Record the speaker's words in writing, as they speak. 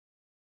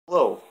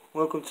Hello,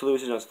 welcome to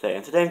Lewis Jones Today,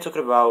 and today I'm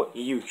talking about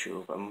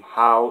YouTube and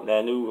how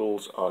their new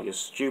rules are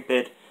just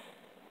stupid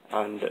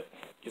and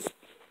just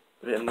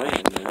a bit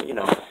annoying.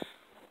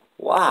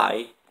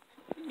 Why,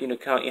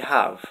 can't you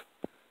have,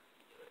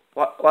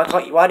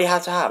 why do you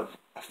have to have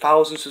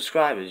 1,000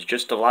 subscribers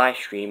just to live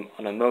stream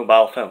on a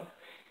mobile phone?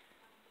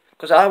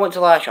 Because I went to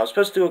live stream, I was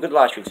supposed to do a good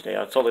live stream today,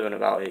 I told everyone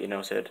about it,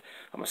 I said,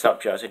 on my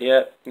Snapchat, I said,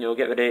 yeah,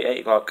 get ready, 8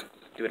 o'clock,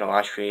 doing a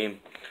live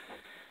stream.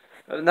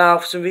 Now,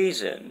 for some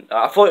reason,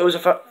 I thought it was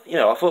I thought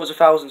it was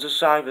 1,000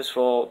 subscribers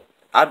for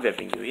ad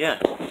revenue, yeah.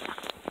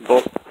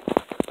 But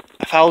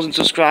 1,000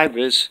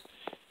 subscribers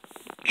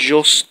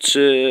just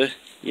to,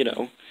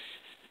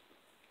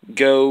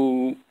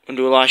 go and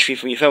do a live stream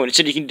from your phone. It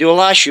said you can do a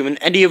live stream on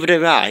any other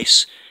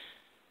device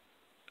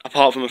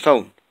apart from a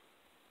phone,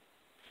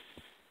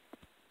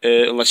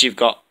 unless you've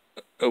got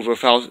over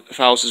 1,000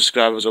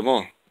 subscribers or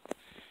more.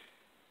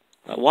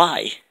 Like,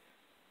 why?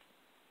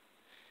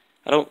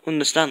 I don't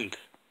understand.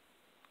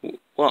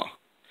 What?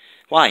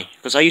 Why?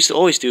 Because I used to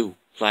always do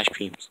live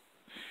streams.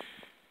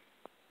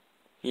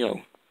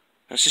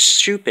 That's just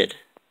stupid.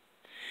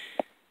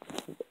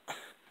 I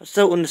just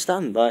don't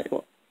understand.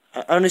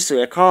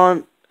 Honestly, I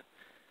can't.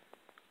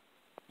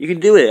 You can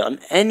do it on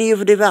any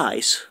other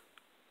device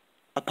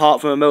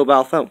apart from a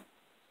mobile phone.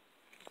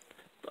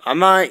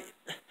 I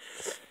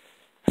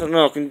don't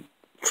know. I can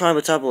try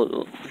my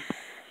tablet.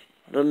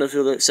 I don't know if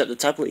you'll accept the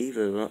tablet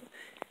either. But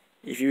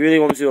if you really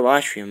want to do a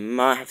live stream, I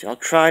might have to. I'll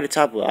try the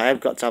tablet. I have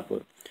got a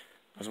tablet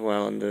as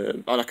well,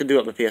 and I can do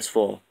it on the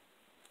PS4.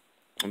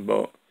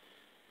 But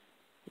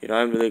I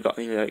haven't really got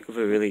any other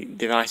really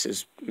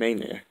devices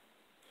mainly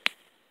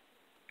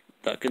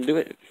that can do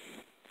it.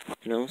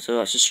 So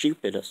that's just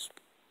stupid. That's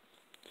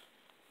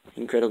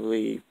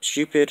incredibly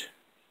stupid,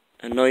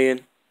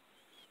 annoying,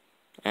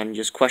 and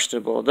just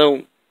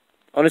questionable.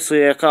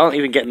 Honestly, I can't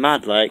even get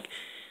mad,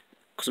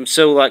 because I'm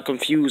so,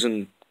 confused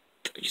and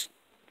just,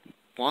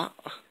 what?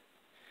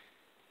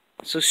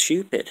 It's so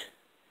stupid.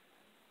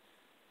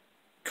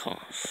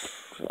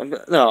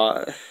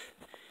 No,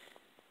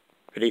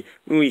 really,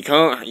 you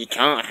can't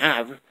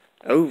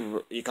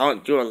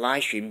do a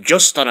live stream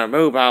just on a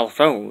mobile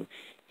phone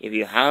if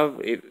you have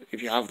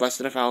less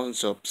than 1,000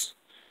 subs.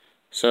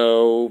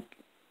 So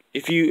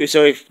if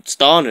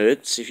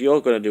standards, if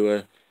you're gonna do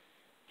a,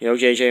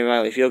 JJ and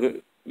Riley,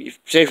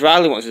 if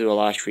Riley wants to do a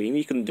live stream,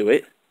 you can do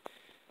it.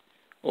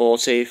 Or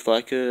say if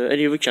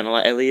any other channel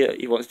like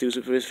Elliot, he wants to do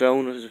something for his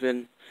phone or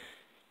something,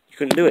 you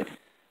couldn't do it.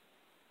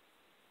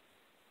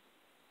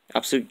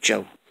 Absolute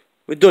joke.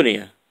 We're done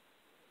here.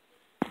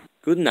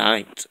 Good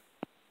night,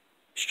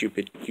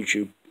 stupid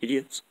YouTube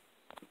idiots.